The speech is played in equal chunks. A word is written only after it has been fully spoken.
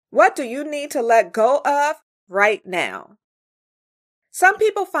What do you need to let go of right now? Some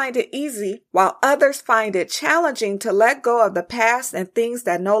people find it easy, while others find it challenging to let go of the past and things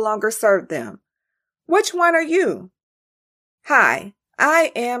that no longer serve them. Which one are you? Hi,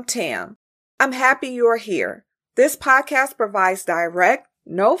 I am Tam. I'm happy you are here. This podcast provides direct,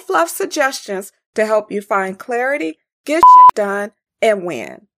 no fluff suggestions to help you find clarity, get shit done, and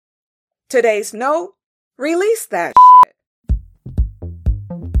win. Today's note, release that shit.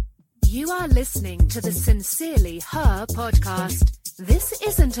 You are listening to the Sincerely Her podcast. This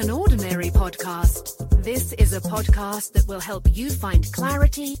isn't an ordinary podcast. This is a podcast that will help you find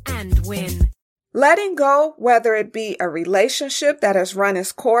clarity and win. Letting go, whether it be a relationship that has run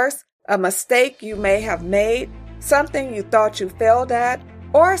its course, a mistake you may have made, something you thought you failed at,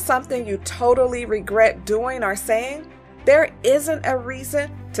 or something you totally regret doing or saying, there isn't a reason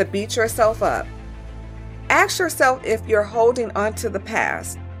to beat yourself up. Ask yourself if you're holding on to the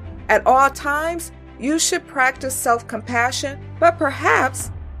past. At all times, you should practice self-compassion, but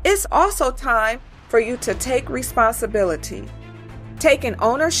perhaps it's also time for you to take responsibility. Taking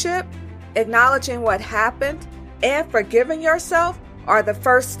ownership, acknowledging what happened, and forgiving yourself are the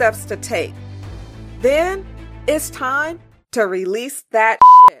first steps to take. Then it's time to release that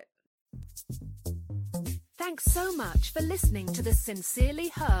shit. Thanks so much for listening to the Sincerely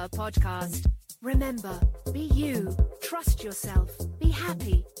Her podcast. Remember, be you, trust yourself, be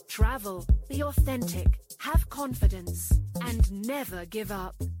happy, travel, be authentic, have confidence, and never give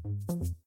up.